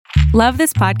Love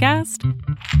this podcast?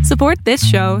 Support this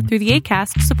show through the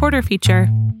Acast supporter feature.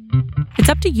 It's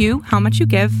up to you how much you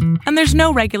give, and there's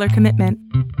no regular commitment.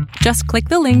 Just click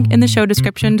the link in the show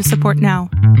description to support now.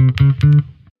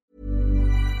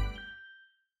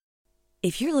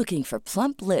 If you're looking for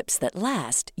plump lips that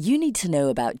last, you need to know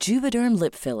about Juvederm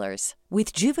lip fillers.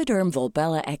 With Juvederm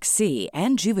Volbella XC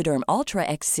and Juvederm Ultra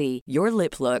XC, your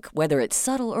lip look, whether it's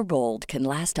subtle or bold, can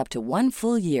last up to 1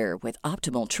 full year with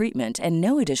optimal treatment and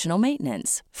no additional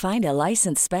maintenance. Find a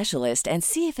licensed specialist and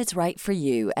see if it's right for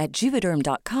you at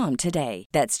Juvederm.com today.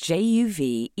 That's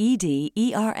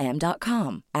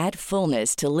JUVEDERM.com. Add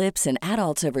fullness to lips in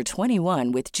adults over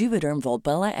 21 with Juvederm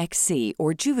Volbella XC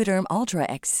or Juvederm Ultra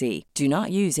XC. Do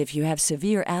not use if you have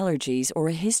severe allergies or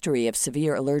a history of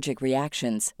severe allergic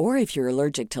reactions, or if you're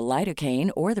allergic to lidocaine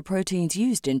or the proteins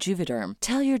used in Juvederm.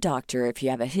 Tell your doctor if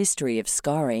you have a history of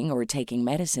scarring or taking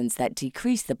medicines that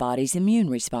decrease the body's immune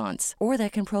response or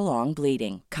that can prolong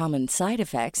bleeding. Common side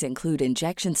effects include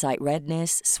injection site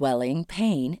redness, swelling,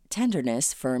 pain,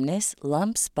 tenderness, firmness,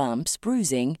 lumps, bumps,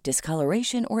 bruising,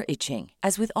 discoloration, or itching.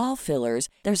 As with all fillers,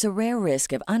 there's a rare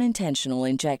risk of unintentional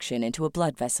injection into a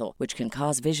blood vessel, which can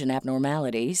cause vision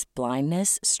abnormalities,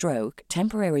 blindness, stroke,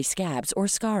 temporary scabs, or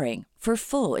scarring. For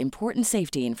full, important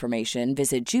safety information,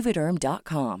 visit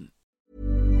Juvederm.com.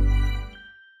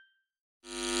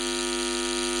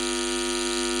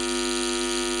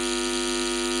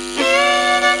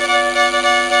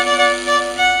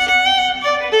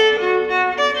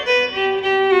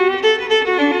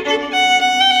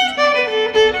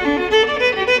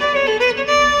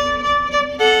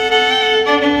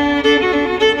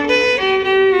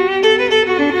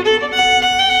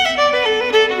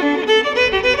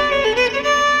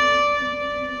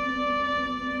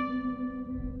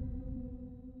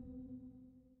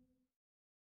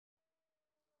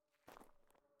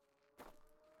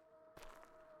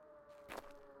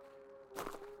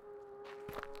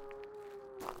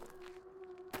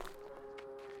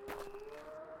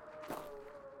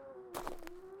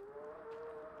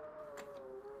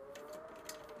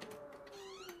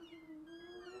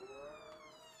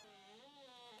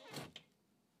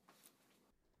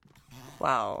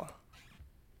 Wow.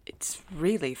 It's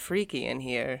really freaky in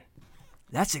here.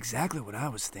 That's exactly what I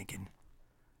was thinking.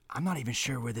 I'm not even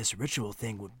sure where this ritual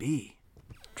thing would be.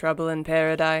 Trouble in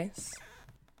paradise?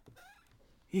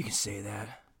 You can say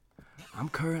that. I'm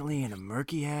currently in a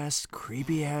murky-ass,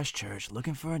 creepy-ass church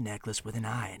looking for a necklace with an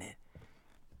eye in it.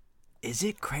 Is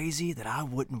it crazy that I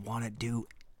wouldn't want to do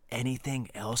anything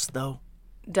else, though?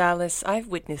 Dallas, I've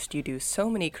witnessed you do so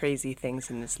many crazy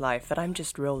things in this life that I'm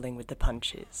just rolling with the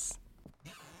punches.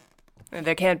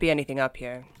 There can't be anything up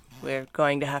here. We're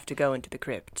going to have to go into the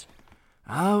crypt.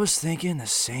 I was thinking the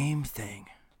same thing.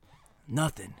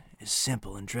 Nothing is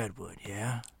simple in Dreadwood,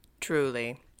 yeah?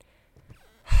 Truly.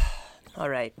 All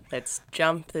right, let's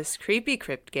jump this creepy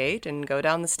crypt gate and go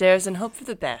down the stairs and hope for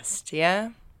the best, yeah?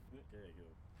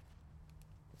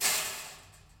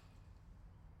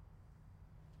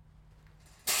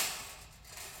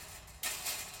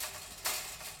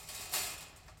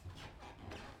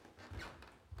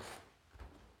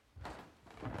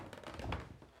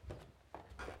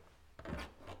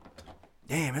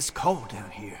 Damn, it's cold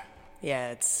down here. Yeah,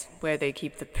 it's where they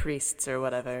keep the priests or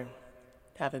whatever.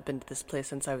 Haven't been to this place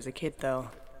since I was a kid,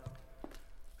 though.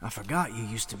 I forgot you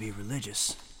used to be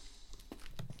religious.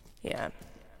 Yeah,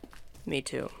 me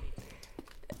too.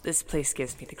 This place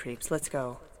gives me the creeps. Let's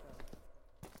go.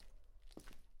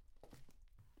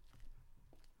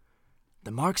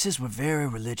 The Marxes were very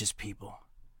religious people.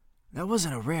 That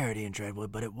wasn't a rarity in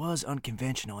Dreadwood, but it was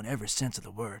unconventional in every sense of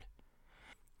the word.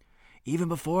 Even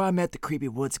before I met the creepy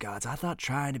woods gods, I thought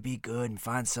trying to be good and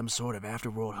find some sort of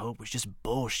afterworld hope was just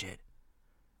bullshit.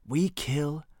 We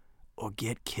kill or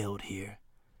get killed here.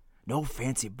 No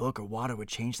fancy book or water would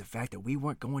change the fact that we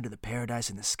weren't going to the paradise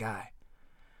in the sky.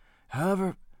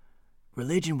 However,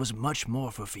 religion was much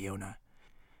more for Fiona.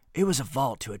 It was a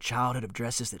vault to a childhood of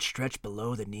dresses that stretched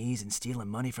below the knees and stealing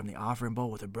money from the offering bowl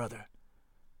with her brother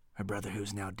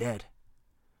who's now dead.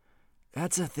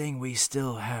 That's a thing we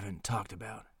still haven't talked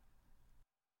about.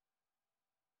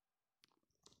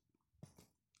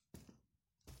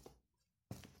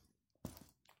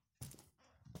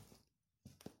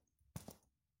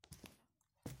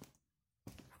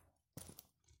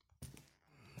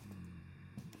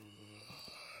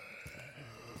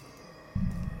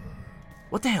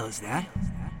 What the hell is that?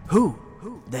 Who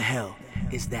the hell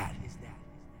is that?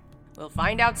 We'll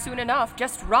find out soon enough.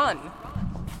 Just run.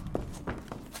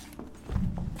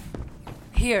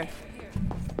 Here.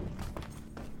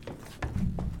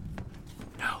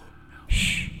 No.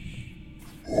 Shh.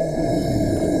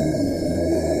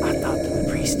 I thought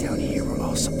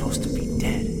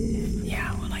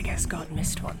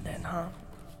missed one then, huh?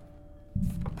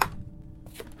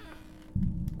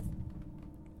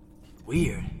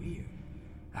 Weird.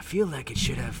 I feel like it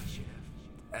should have,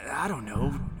 I don't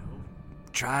know,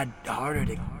 tried harder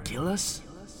to kill us?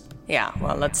 Yeah,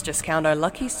 well, let's just count our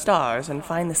lucky stars and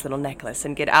find this little necklace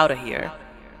and get out of here.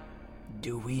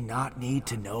 Do we not need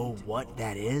to know what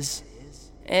that is?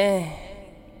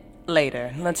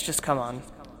 Later. Let's just come on.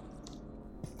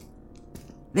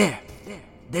 There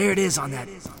it is on that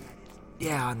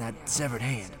severed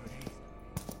hand.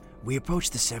 We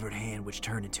approached the severed hand, which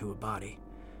turned into a body.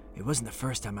 It wasn't the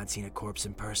first time I'd seen a corpse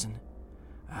in person.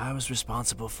 I was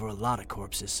responsible for a lot of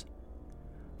corpses.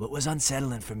 What was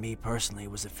unsettling for me personally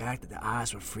was the fact that the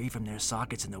eyes were free from their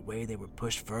sockets and the way they were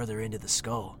pushed further into the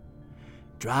skull.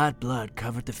 Dried blood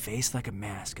covered the face like a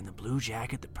mask, and the blue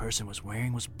jacket the person was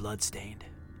wearing was blood-stained.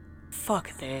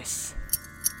 Fuck this.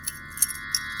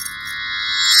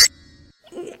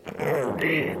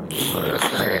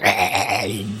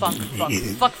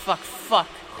 Fuck.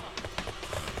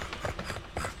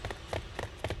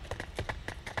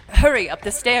 Hurry up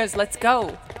the stairs, let's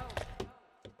go.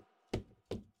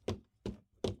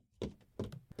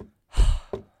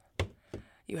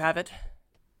 You have it?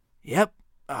 Yep.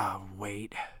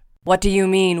 Wait. What do you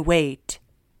mean, wait?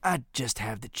 I just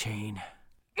have the chain.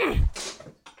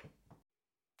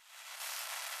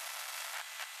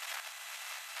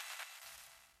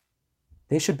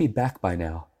 They should be back by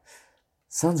now.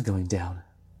 Sun's going down.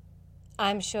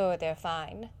 I'm sure they're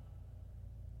fine.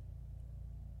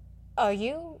 Are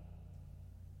you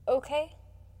okay?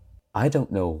 I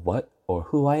don't know what or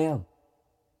who I am.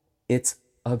 It's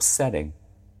upsetting.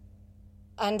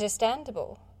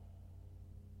 Understandable.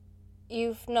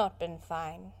 You've not been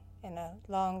fine in a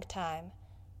long time.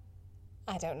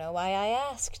 I don't know why I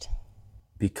asked.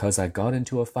 Because I got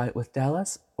into a fight with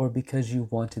Dallas, or because you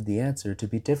wanted the answer to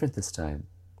be different this time?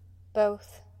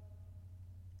 Both.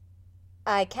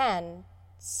 I can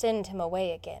send him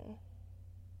away again.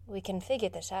 We can figure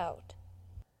this out.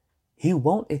 He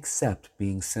won't accept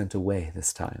being sent away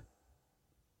this time.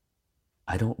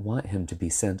 I don't want him to be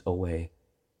sent away.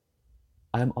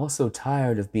 I'm also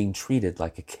tired of being treated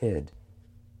like a kid.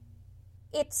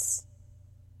 It's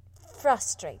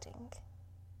frustrating.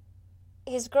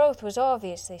 His growth was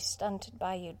obviously stunted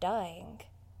by you dying.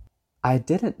 I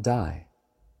didn't die.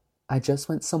 I just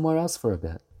went somewhere else for a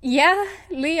bit. Yeah,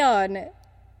 Leon.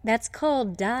 That's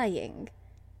called dying.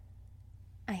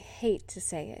 I hate to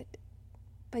say it,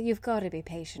 but you've got to be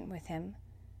patient with him.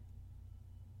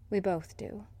 We both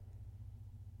do.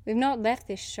 We've not left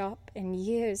this shop in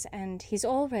years, and he's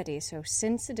already so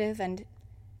sensitive, and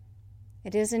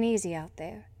it isn't easy out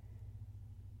there.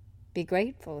 Be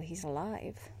grateful he's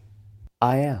alive.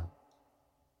 I am.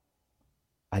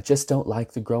 I just don't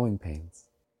like the growing pains.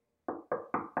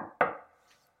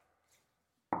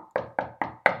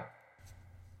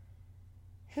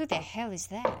 Who the hell is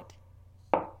that?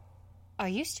 Are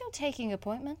you still taking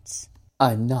appointments?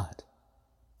 I'm not.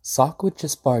 Sock would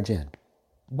just barge in.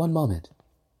 One moment.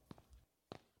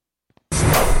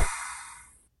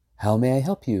 How may I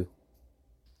help you?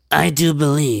 I do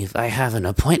believe I have an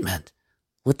appointment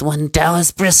with one Dallas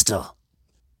Bristol.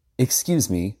 Excuse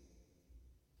me.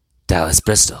 Dallas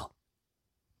Bristol.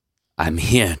 I'm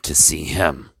here to see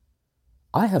him.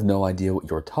 I have no idea what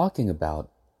you're talking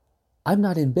about. I'm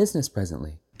not in business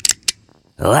presently.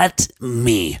 Let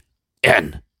me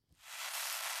in.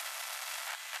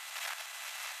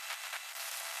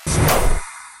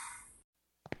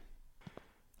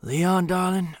 Leon,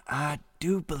 darling, I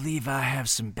do believe I have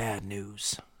some bad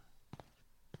news.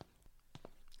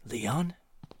 Leon?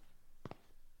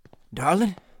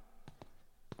 Darling?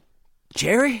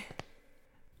 Jerry?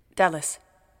 Dallas,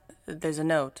 there's a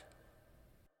note.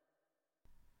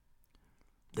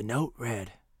 The note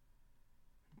read,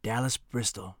 Dallas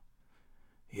Bristol,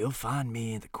 you'll find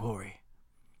me in the quarry.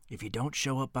 If you don't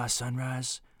show up by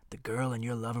sunrise, the girl and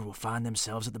your lover will find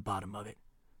themselves at the bottom of it.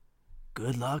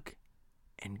 Good luck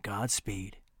and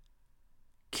Godspeed.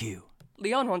 Q.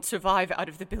 Leon won't survive out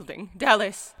of the building.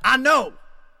 Dallas! I know!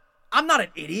 I'm not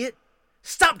an idiot!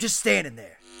 Stop just standing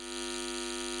there!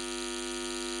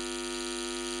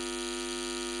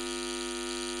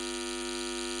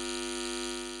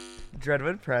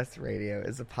 Dreadwood Press Radio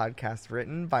is a podcast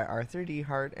written by Arthur D.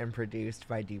 Hart and produced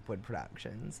by Deepwood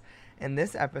Productions. In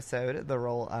this episode, the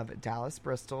role of Dallas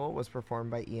Bristol was performed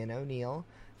by Ian O'Neill,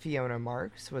 Fiona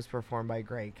Marks was performed by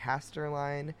Greg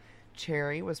Casterline,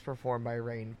 Cherry was performed by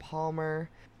Rain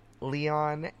Palmer,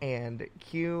 Leon and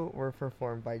Q were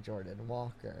performed by Jordan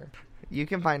Walker. You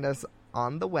can find us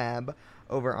on the web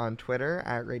over on Twitter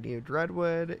at Radio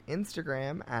Dreadwood,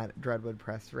 Instagram at Dreadwood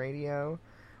Press Radio,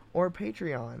 or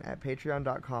Patreon at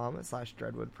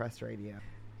patreon.com/DreadwoodPressRadio.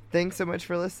 Thanks so much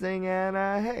for listening, and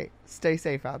hey, stay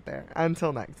safe out there.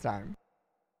 Until next time.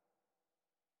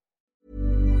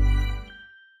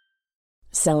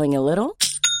 Selling a little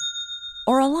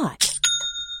or a lot?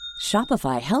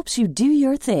 Shopify helps you do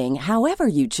your thing however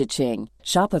you cha-ching.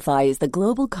 Shopify is the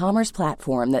global commerce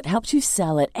platform that helps you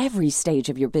sell at every stage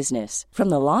of your business. From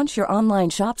the launch your online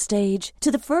shop stage to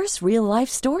the first real-life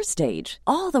store stage,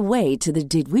 all the way to the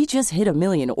did we just hit a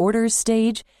million orders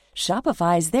stage.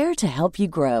 Shopify is there to help you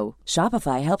grow.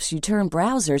 Shopify helps you turn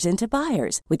browsers into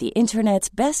buyers with the internet's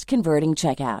best converting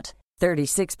checkout.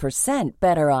 36%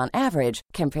 better on average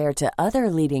compared to other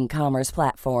leading commerce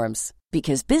platforms.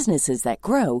 Because businesses that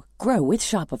grow, grow with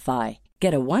Shopify.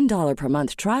 Get a $1 per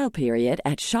month trial period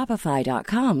at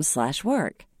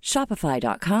shopify.com/work.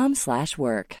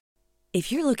 Shopify.com/work. If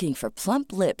you're looking for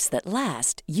plump lips that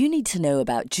last, you need to know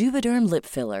about Juvederm lip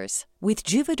fillers. With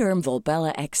Juvederm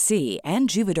Volbella XC and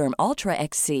Juvederm Ultra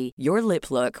XC, your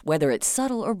lip look, whether it's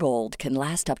subtle or bold, can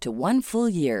last up to 1 full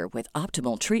year with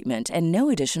optimal treatment and no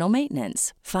additional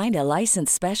maintenance. Find a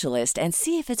licensed specialist and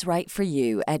see if it's right for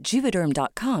you at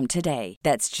Juvederm.com today.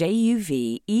 That's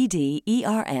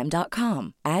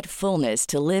JUVEDERM.com. Add fullness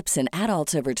to lips in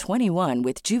adults over 21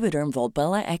 with Juvederm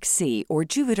Volbella XC or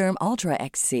Juvederm Ultra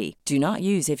XC. Do not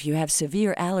use if you have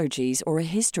severe allergies or a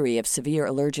history of severe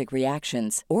allergic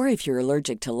reactions, or if you're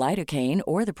allergic to lidocaine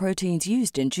or the proteins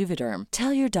used in Juvederm.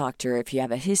 Tell your doctor if you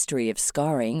have a history of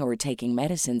scarring or taking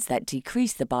medicines that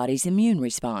decrease the body's immune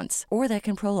response or that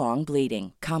can prolong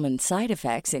bleeding. Common side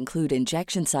effects include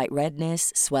injection site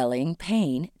redness, swelling,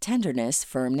 pain, tenderness,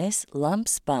 firmness,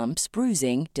 lumps, bumps,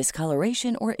 bruising,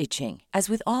 discoloration, or itching. As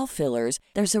with all fillers,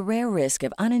 there's a rare risk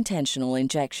of unintentional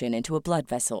injection into a blood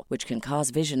vessel, which can cause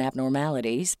vision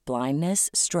abnormalities, blindness,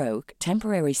 stroke,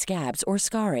 temporary scabs, or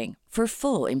scarring. For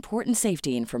full, important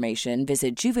safety information,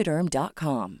 visit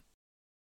Juvederm.com.